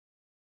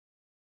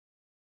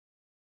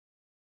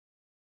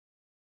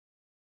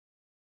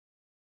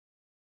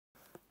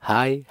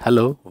Hi,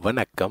 hello,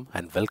 vanakkam,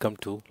 and welcome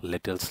to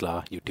Little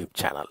Slaw YouTube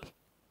channel.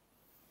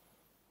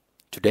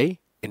 Today,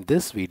 in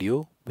this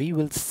video, we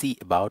will see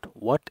about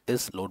what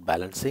is load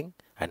balancing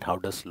and how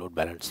does load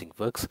balancing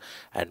works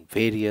and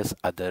various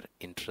other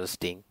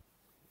interesting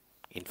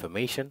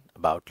information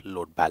about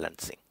load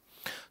balancing.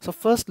 So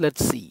first,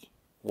 let's see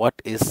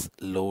what is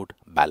load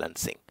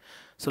balancing.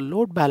 So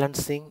load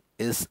balancing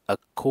is a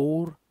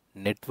core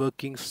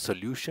networking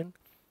solution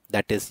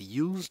that is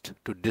used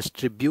to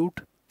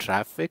distribute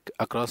traffic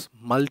across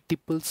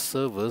multiple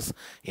servers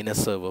in a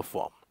server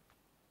form.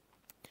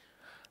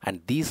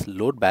 And these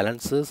load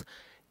balancers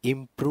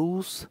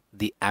improves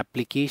the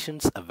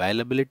application's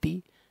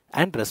availability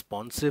and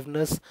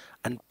responsiveness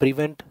and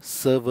prevent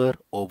server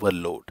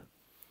overload.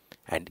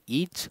 And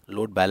each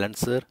load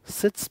balancer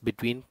sits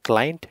between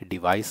client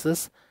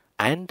devices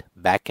and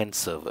backend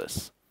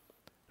servers,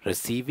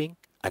 receiving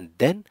and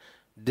then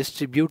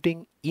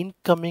distributing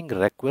incoming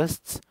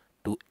requests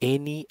to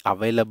any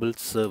available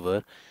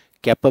server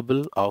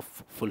capable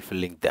of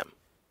fulfilling them.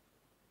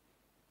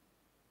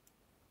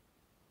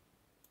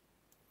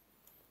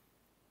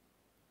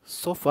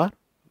 So far,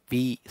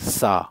 we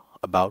saw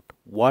about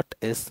what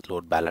is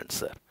load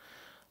balancer.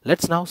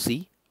 Let's now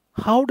see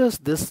how does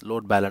this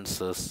load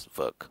balancers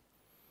work.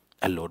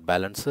 A load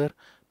balancer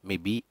may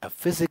be a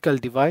physical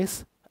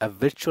device, a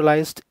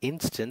virtualized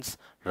instance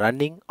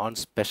running on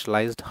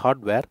specialized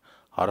hardware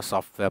or a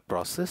software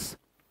process.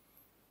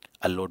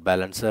 A load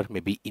balancer may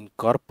be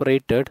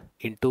incorporated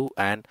into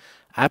an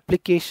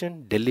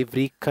application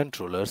delivery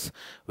controllers,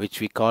 which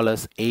we call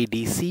as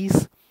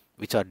ADCs,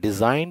 which are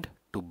designed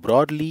to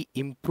broadly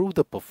improve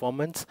the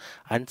performance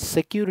and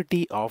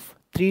security of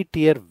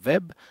three-tier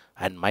web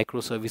and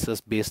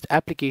microservices based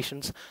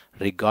applications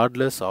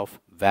regardless of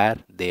where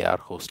they are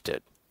hosted.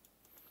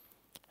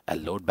 A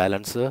load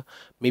balancer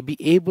may be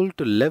able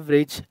to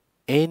leverage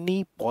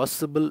any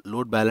possible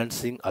load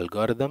balancing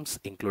algorithms,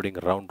 including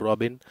round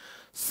robin,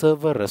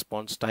 server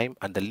response time,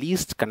 and the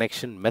least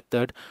connection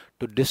method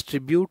to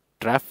distribute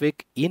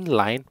traffic in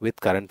line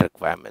with current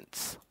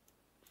requirements.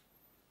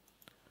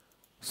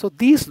 So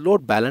these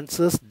load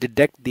balancers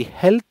detect the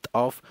health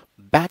of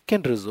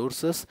backend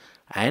resources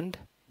and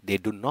they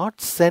do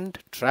not send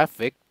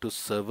traffic to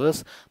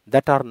servers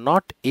that are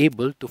not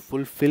able to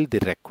fulfill the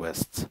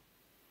requests.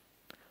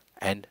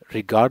 And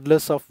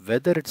regardless of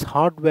whether it's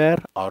hardware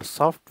or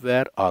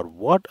software or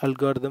what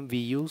algorithm we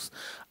use,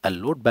 a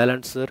load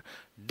balancer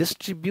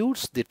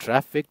distributes the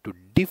traffic to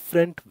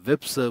different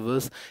web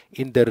servers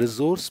in the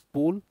resource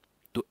pool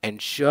to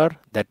ensure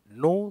that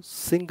no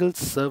single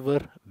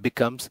server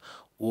becomes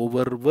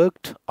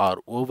overworked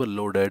or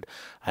overloaded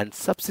and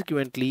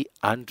subsequently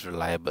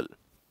unreliable.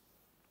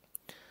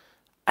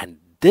 And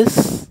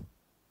this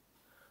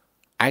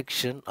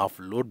action of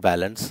load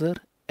balancer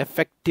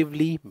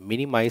effectively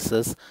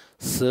minimizes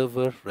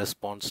server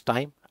response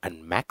time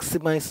and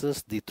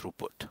maximizes the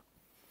throughput.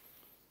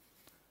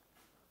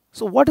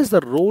 So what is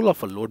the role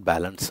of a load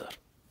balancer?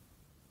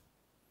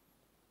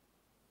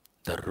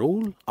 The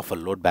role of a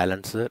load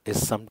balancer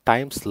is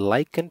sometimes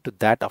likened to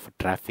that of a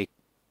traffic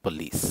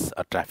police,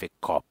 a traffic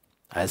cop,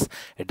 as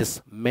it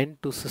is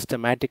meant to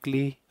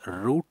systematically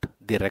route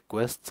the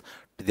requests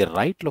to the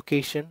right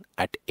location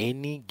at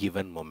any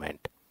given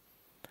moment.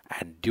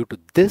 And due to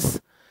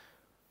this,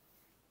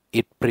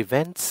 it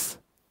prevents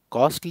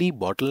costly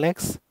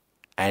bottlenecks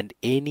and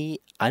any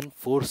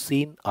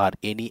unforeseen or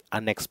any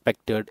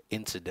unexpected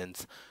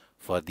incidents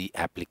for the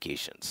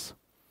applications.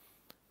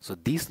 So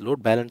these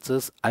load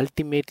balancers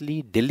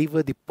ultimately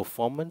deliver the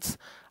performance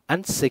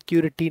and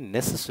security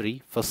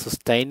necessary for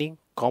sustaining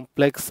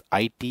complex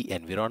IT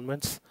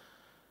environments,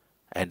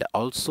 and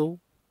also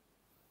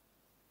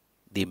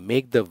they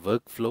make the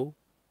workflow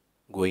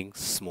going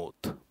smooth.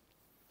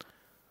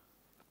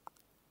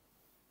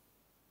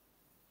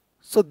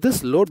 So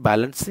this load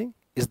balancing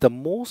is the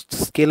most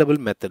scalable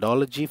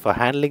methodology for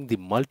handling the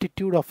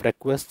multitude of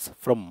requests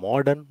from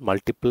modern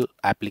multiple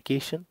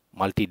application,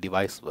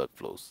 multi-device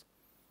workflows.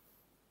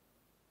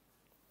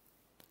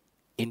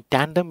 In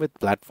tandem with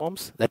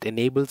platforms that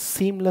enable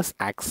seamless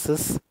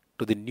access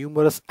to the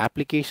numerous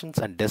applications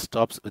and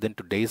desktops within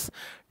today's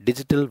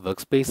digital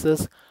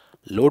workspaces,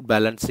 load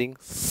balancing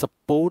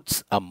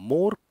supports a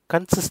more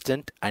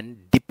consistent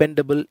and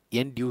dependable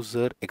end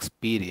user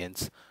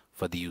experience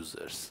for the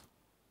users.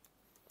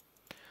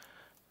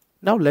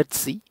 Now let's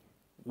see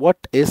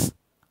what is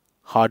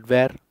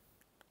hardware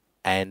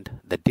and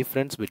the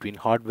difference between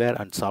hardware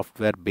and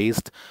software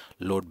based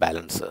load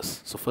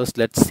balancers. So first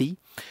let's see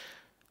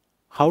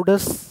how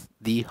does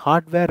the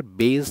hardware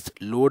based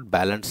load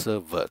balancer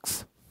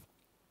works.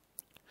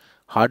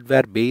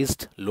 Hardware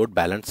based load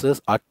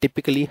balancers are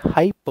typically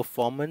high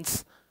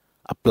performance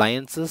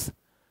appliances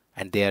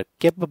and they are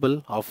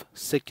capable of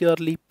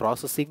securely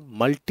processing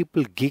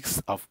multiple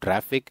gigs of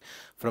traffic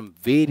from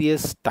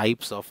various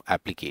types of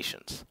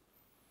applications.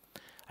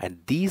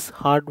 And these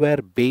hardware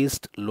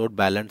based load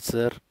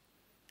balancer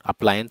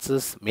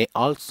Appliances may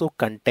also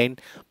contain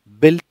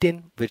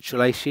built-in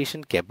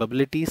virtualization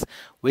capabilities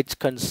which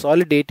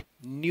consolidate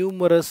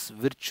numerous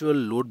virtual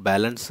load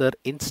balancer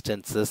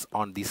instances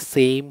on the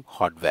same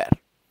hardware.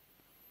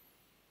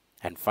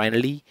 And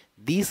finally,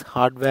 these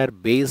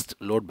hardware-based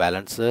load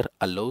balancer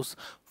allows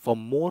for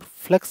more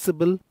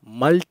flexible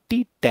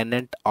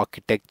multi-tenant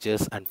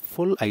architectures and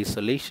full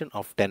isolation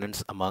of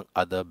tenants among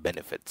other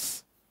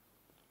benefits.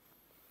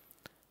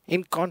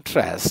 In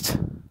contrast,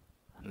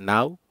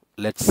 now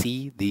let's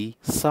see the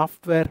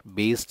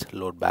software-based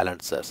load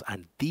balancers,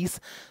 and these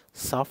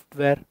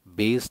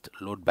software-based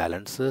load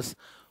balancers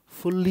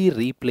fully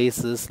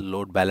replaces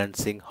load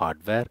balancing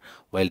hardware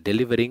while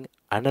delivering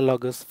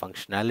analogous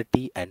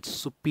functionality and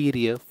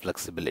superior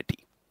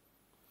flexibility.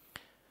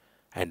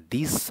 And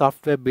these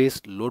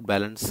software-based load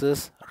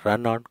balancers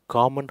run on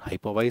common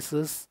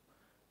hypervisors,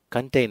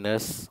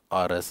 containers,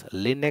 or as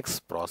Linux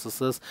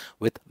processors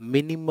with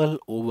minimal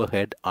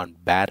overhead on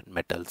bare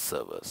metal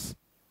servers.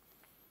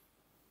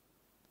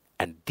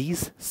 And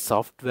these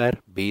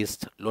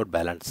software-based load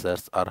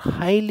balancers are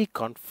highly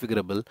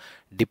configurable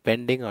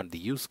depending on the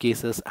use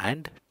cases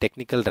and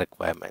technical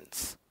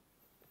requirements.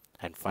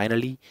 And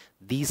finally,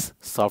 these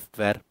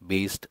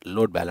software-based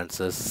load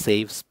balancers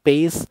save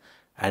space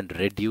and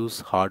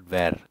reduce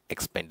hardware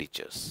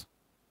expenditures.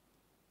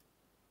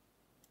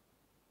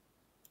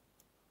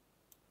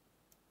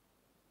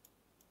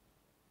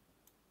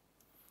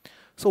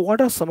 So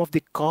what are some of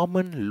the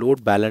common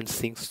load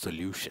balancing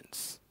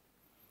solutions?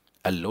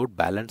 A load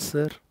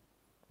balancer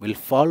will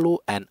follow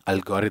an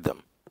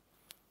algorithm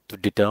to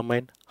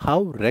determine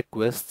how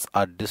requests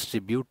are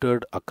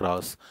distributed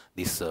across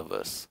the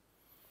servers.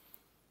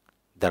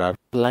 There are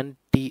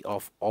plenty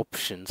of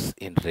options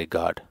in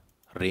regard,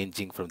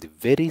 ranging from the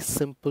very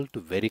simple to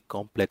very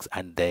complex,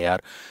 and there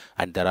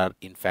are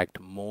in fact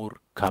more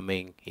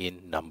coming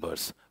in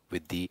numbers.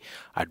 With the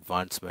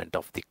advancement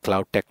of the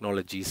cloud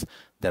technologies,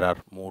 there are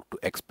more to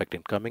expect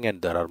in coming,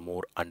 and there are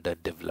more under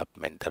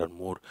development. There are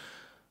more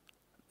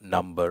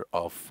number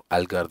of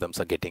algorithms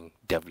are getting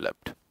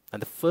developed.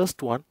 And the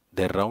first one,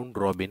 the round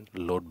robin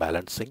load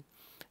balancing.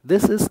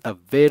 This is a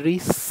very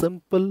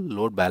simple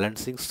load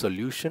balancing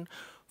solution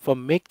for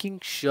making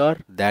sure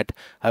that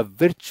a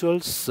virtual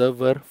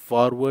server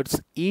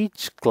forwards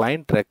each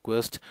client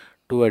request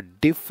to a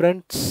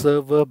different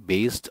server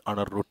based on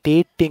a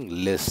rotating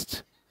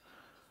list.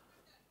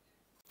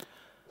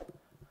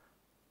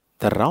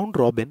 The round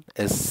robin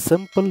is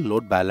simple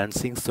load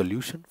balancing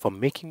solution for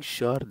making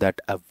sure that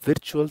a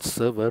virtual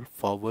server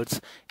forwards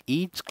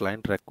each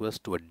client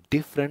request to a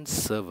different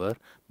server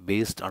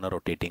based on a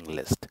rotating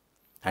list.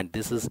 And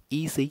this is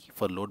easy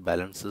for load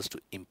balancers to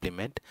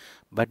implement,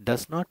 but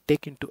does not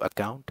take into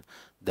account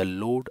the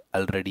load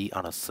already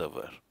on a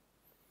server.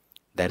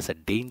 There is a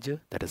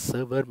danger that a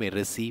server may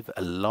receive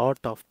a lot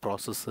of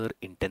processor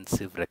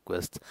intensive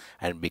requests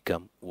and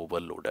become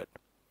overloaded.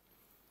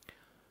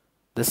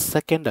 The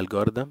second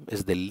algorithm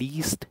is the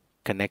least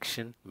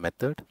connection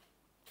method,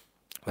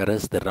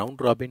 whereas the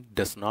round robin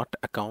does not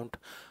account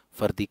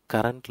for the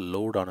current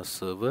load on a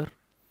server.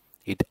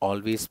 It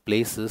always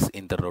places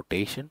in the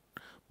rotation,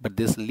 but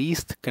this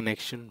least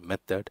connection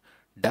method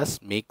does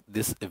make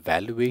this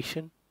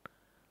evaluation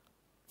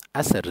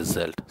as a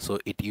result. So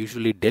it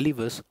usually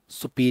delivers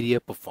superior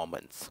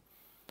performance.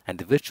 And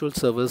the virtual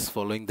servers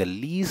following the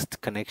least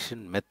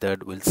connection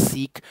method will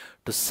seek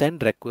to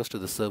send requests to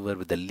the server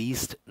with the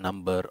least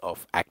number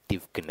of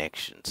active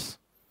connections.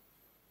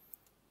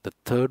 The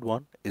third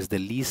one is the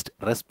least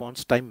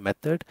response time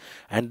method,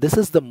 and this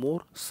is the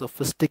more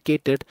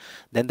sophisticated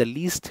than the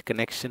least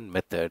connection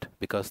method,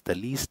 because the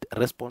least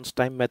response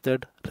time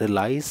method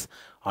relies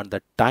on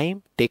the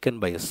time taken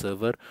by a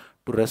server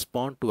to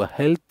respond to a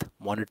health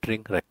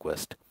monitoring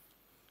request.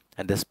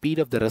 And the speed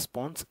of the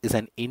response is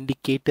an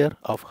indicator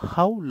of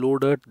how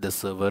loaded the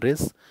server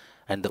is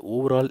and the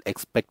overall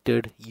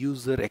expected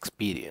user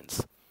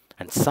experience.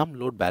 And some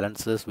load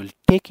balancers will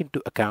take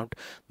into account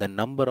the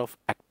number of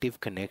active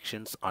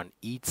connections on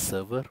each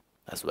server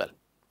as well.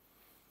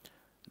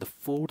 The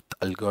fourth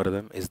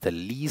algorithm is the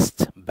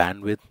least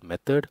bandwidth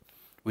method,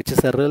 which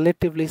is a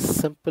relatively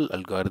simple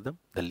algorithm.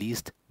 The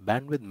least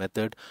bandwidth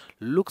method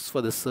looks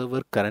for the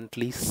server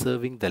currently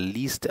serving the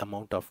least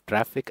amount of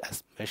traffic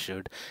as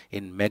measured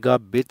in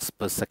megabits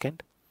per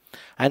second.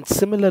 And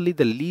similarly,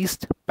 the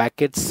least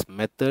packets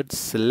method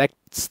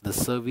selects the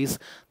service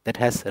that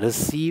has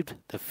received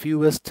the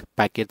fewest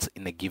packets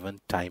in a given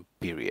time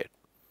period.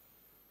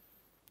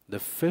 The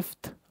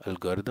fifth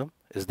algorithm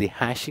is the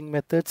hashing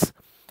methods,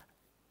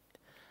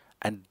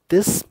 and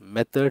this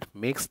method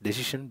makes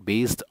decision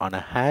based on a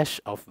hash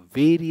of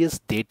various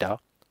data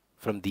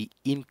from the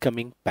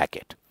incoming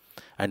packet,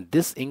 and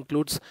this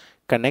includes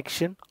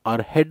connection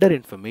or header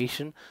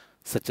information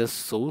such as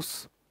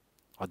source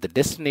or the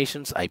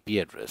destination's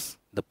IP address,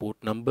 the port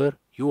number,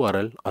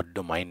 URL, or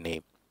domain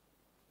name.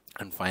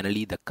 And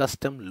finally, the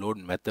custom load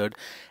method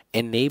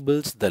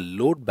enables the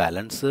load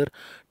balancer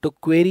to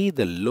query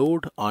the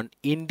load on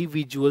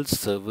individual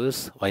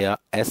servers via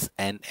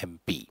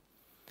SNMP.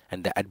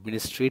 and the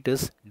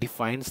administrators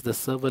defines the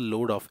server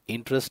load of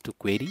interest to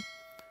query,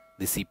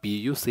 the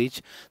CPU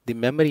usage, the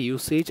memory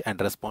usage and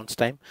response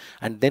time,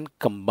 and then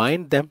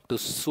combine them to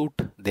suit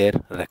their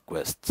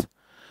requests.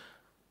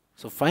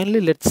 So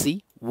finally, let's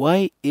see,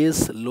 why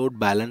is load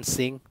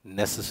balancing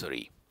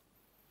necessary?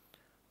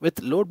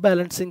 With load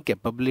balancing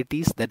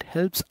capabilities that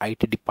helps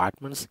IT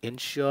departments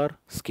ensure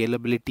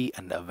scalability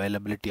and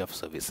availability of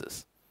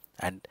services.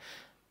 And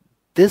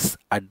this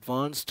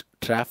advanced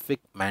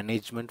traffic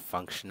management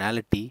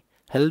functionality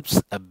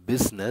helps a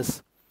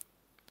business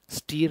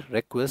steer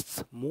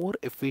requests more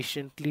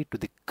efficiently to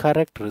the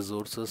correct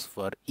resources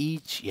for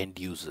each end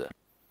user.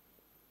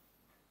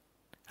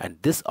 And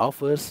this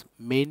offers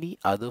many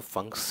other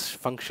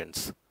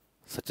functions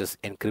such as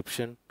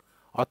encryption,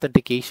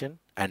 authentication,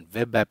 and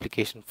web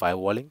application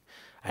firewalling,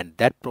 and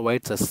that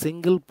provides a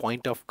single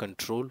point of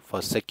control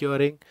for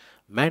securing,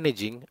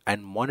 managing,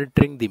 and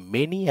monitoring the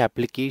many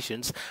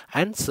applications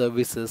and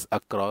services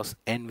across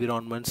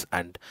environments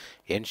and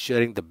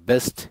ensuring the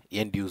best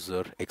end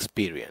user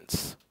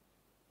experience.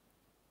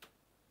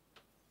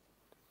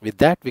 With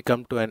that, we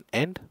come to an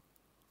end.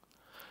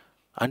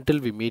 Until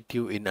we meet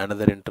you in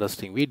another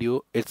interesting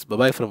video, it's bye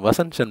bye from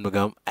Vasant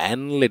Shanmugam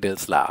and Little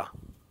Sla.